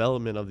hurt the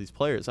development of these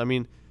players. I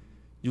mean,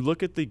 you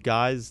look at the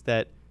guys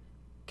that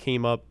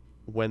came up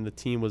when the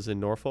team was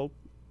in Norfolk.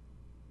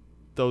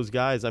 Those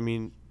guys, I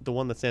mean, the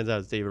one that stands out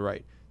is David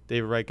Wright.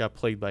 David Wright got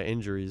plagued by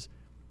injuries,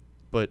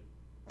 but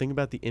think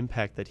about the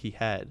impact that he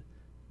had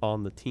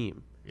on the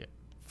team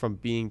from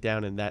being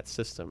down in that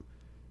system.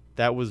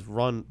 that was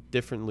run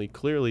differently,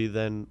 clearly,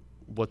 than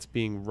what's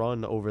being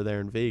run over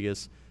there in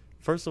Vegas.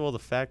 First of all, the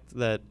fact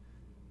that,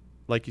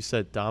 like you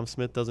said, Dom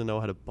Smith doesn't know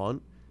how to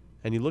bunt.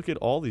 And you look at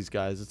all these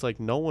guys, it's like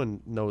no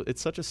one knows.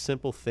 It's such a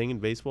simple thing in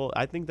baseball.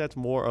 I think that's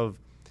more of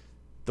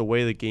the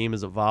way the game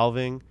is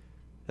evolving,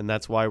 and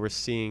that's why we're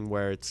seeing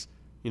where it's,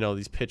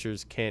 these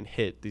pitchers can't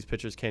hit. These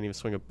pitchers can't even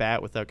swing a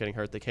bat without getting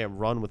hurt. They can't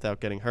run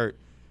without getting hurt.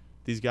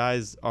 These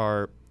guys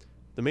are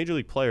 – the major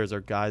league players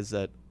are guys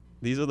that –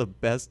 these are the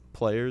best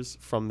players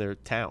from their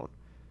town,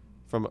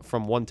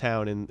 from one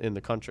town in the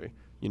country.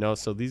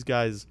 So these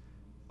guys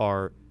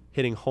are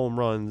hitting home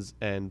runs,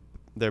 and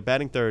they're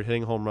batting third,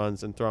 hitting home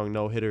runs, and throwing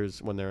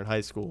no-hitters when they're in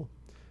high school.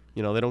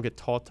 They don't get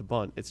taught to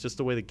bunt. It's just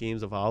the way the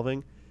game's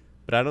evolving.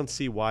 But I don't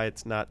see why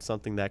it's not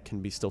something that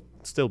can be still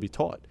be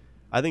taught.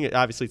 I think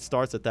it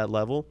starts at that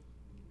level.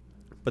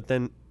 But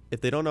then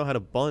if they don't know how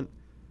to bunt,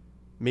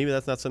 maybe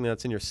that's not something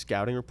that's in your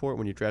scouting report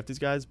when you draft these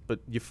guys,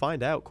 but you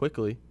find out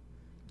quickly.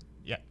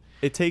 Yeah.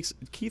 It takes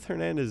Keith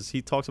Hernandez,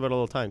 he talks about it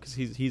all the time because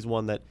he's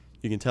one that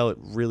you can tell it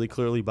really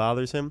clearly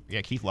bothers him.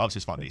 Yeah, Keith loves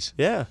his fundies.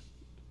 Yeah.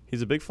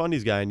 He's a big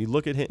fundies guy, and you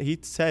look at him. He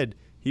said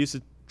he used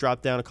to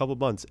drop down a couple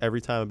bunts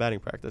every time in batting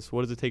practice.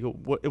 What does it take?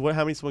 How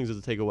many swings does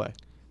it take away?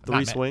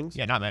 3 swings?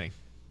 Yeah, not many.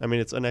 I mean,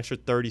 it's an extra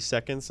 30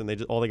 seconds,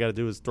 and all they got to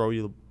do is throw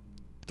you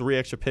 3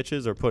 extra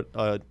pitches or put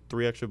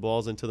 3 extra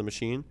balls into the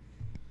machine.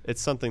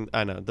 It's something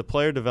I know. The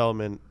player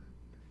development,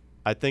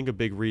 I think a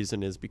big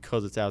reason is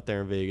because it's out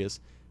there in Vegas,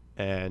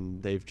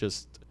 and they've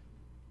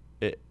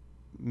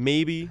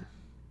maybe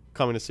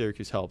coming to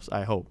Syracuse helps.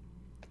 I hope.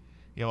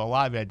 A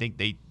lot of it, I think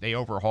they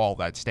overhauled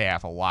that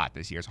staff a lot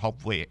this year, so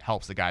hopefully it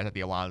helps the guys at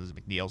the Alonzos,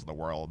 McNeils of the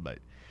world. But,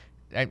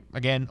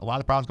 again, a lot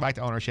of the problems go back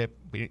to ownership.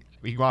 We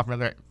can go on for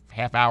another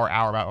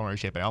hour about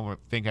ownership, and I don't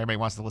think everybody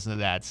wants to listen to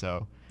that.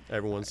 So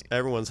everyone's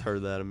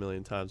heard that a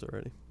million times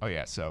already. Oh,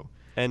 yeah, so.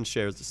 And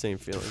shares the same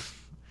feelings.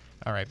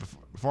 All right,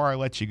 before I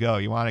let you go,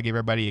 you want to give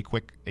everybody a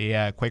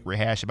quick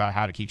rehash about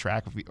how to keep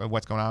track of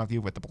what's going on with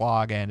you with the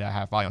blog and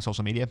how to follow you on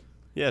social media?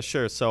 Yeah,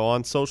 sure. So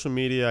on social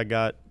media, I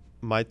got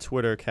my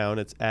Twitter account.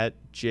 It's at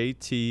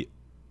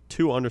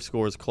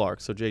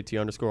JT2_Clark. So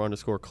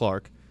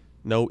JT__Clark.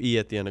 No E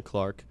at the end of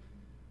Clark.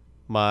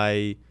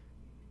 My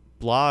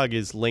blog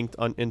is linked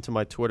into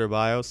my Twitter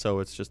bio. So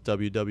it's just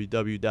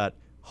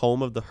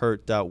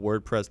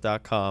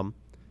www.homeofthehurt.wordpress.com.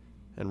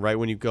 And right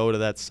when you go to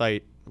that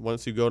site,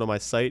 once you go to my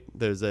site,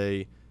 there's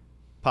a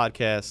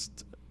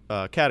podcast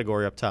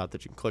category up top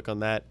that you can click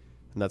on that.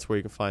 And that's where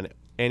you can find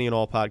any and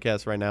all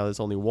podcasts. Right now, there's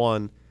only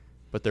one,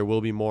 but there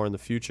will be more in the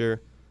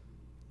future.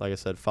 Like I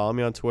said, follow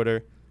me on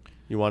Twitter.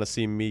 You want to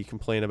see me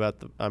complain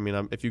about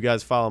if you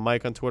guys follow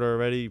Mike on Twitter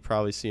already, you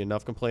probably see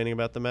enough complaining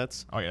about the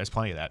Mets. Oh, yeah, there's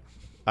plenty of that.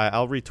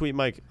 I'll retweet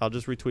Mike. I'll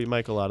just retweet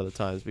Mike a lot of the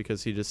times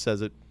because he just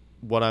says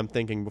what I'm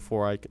thinking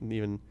before I can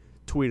even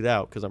tweet it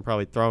out because I'm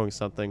probably throwing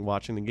something,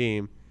 watching the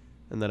game,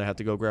 and then I have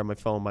to go grab my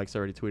phone. Mike's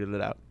already tweeted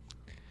it out.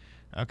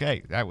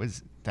 Okay, that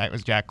was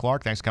Jack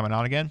Clark. Thanks for coming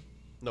on again.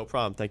 No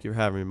problem. Thank you for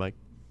having me, Mike.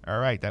 All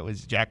right, that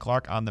was Jack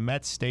Clark on the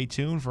Mets. Stay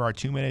tuned for our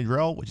 2-minute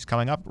drill, which is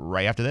coming up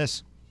right after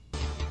this.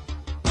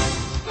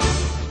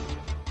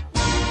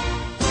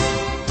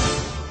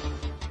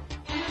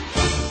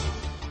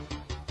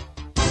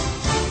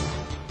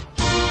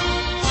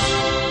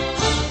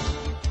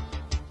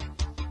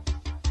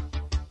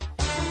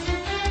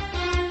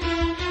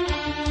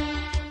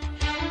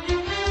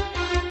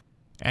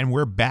 And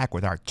we're back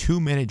with our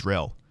 2-minute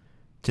drill.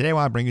 Today I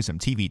want to bring you some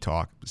TV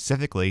talk,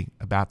 specifically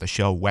about the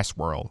show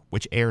Westworld,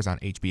 which airs on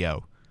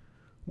HBO.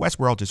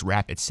 Westworld just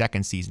wrapped its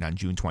second season on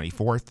June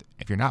 24th.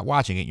 If you're not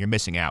watching it, you're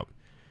missing out.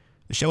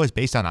 The show is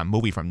based on a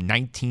movie from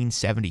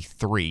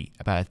 1973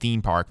 about a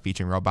theme park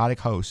featuring robotic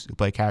hosts who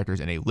play characters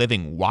in a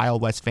living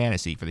Wild West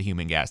fantasy for the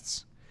human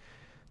guests.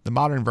 The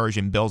modern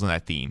version builds on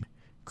that theme,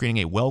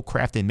 creating a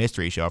well-crafted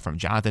mystery show from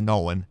Jonathan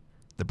Nolan,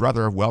 the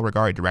brother of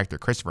well-regarded director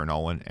Christopher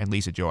Nolan, and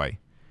Lisa Joy.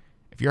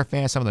 If you're a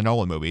fan of some of the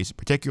Nolan movies,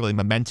 particularly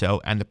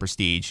Memento and The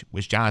Prestige,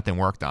 which Jonathan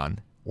worked on,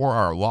 or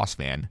are a Lost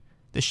fan,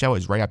 this show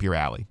is right up your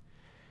alley.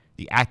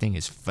 The acting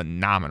is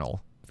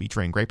phenomenal,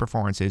 featuring great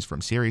performances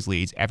from series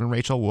leads Evan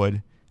Rachel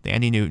Wood,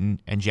 Thandie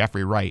Newton, and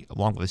Jeffrey Wright,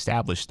 along with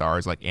established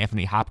stars like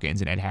Anthony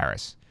Hopkins and Ed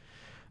Harris.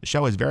 The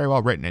show is very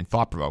well written and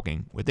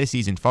thought-provoking, with this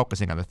season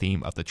focusing on the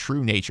theme of the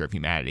true nature of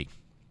humanity.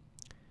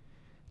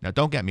 Now,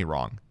 don't get me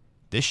wrong,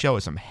 this show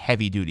is some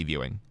heavy-duty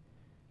viewing.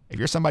 If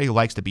you're somebody who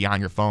likes to be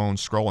on your phone,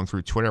 scrolling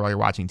through Twitter while you're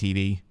watching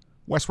TV,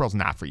 Westworld's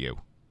not for you.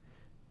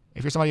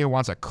 If you're somebody who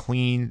wants a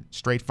clean,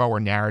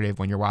 straightforward narrative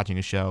when you're watching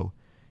a show,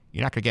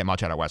 you're not going to get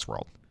much out of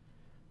Westworld.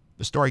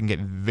 The story can get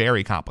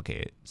very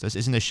complicated, so this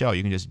isn't a show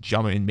you can just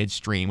jump in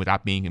midstream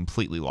without being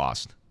completely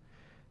lost.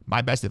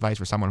 My best advice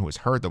for someone who has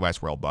heard the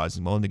Westworld buzz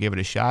and willing to give it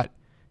a shot,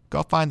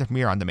 go find the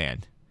premiere on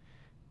demand.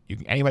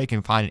 Anybody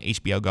can find an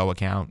HBO Go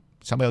account,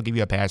 somebody will give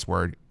you a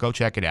password, go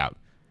check it out.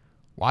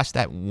 Watch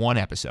that one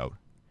episode.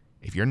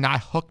 If you're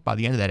not hooked by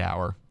the end of that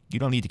hour, you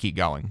don't need to keep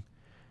going.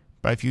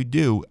 But if you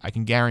do, I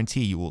can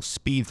guarantee you will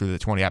speed through the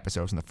 20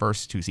 episodes in the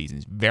first 2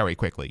 seasons very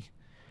quickly.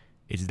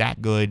 It's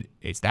that good,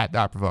 it's that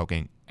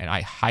thought-provoking, and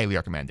I highly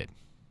recommend it.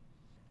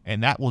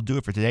 And that will do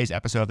it for today's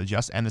episode of the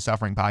Just End the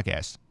Suffering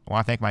podcast. I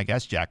want to thank my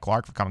guest, Jack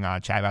Clark, for coming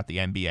on to chat about the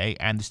NBA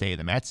and the state of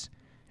the Mets.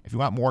 If you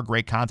want more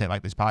great content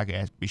like this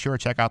podcast, be sure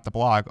to check out the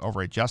blog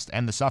over at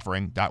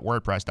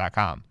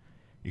justendthesuffering.wordpress.com.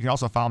 You can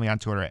also follow me on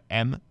Twitter at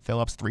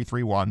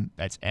mphillips331.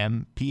 That's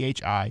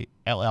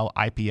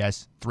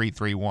MPHILLIPS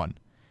 331.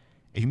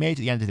 If you made it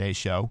to the end of today's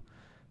show,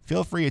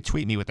 feel free to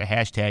tweet me with the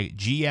hashtag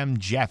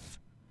GMJeff.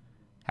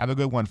 Have a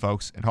good one,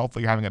 folks, and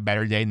hopefully you're having a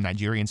better day than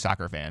Nigerian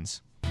soccer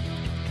fans.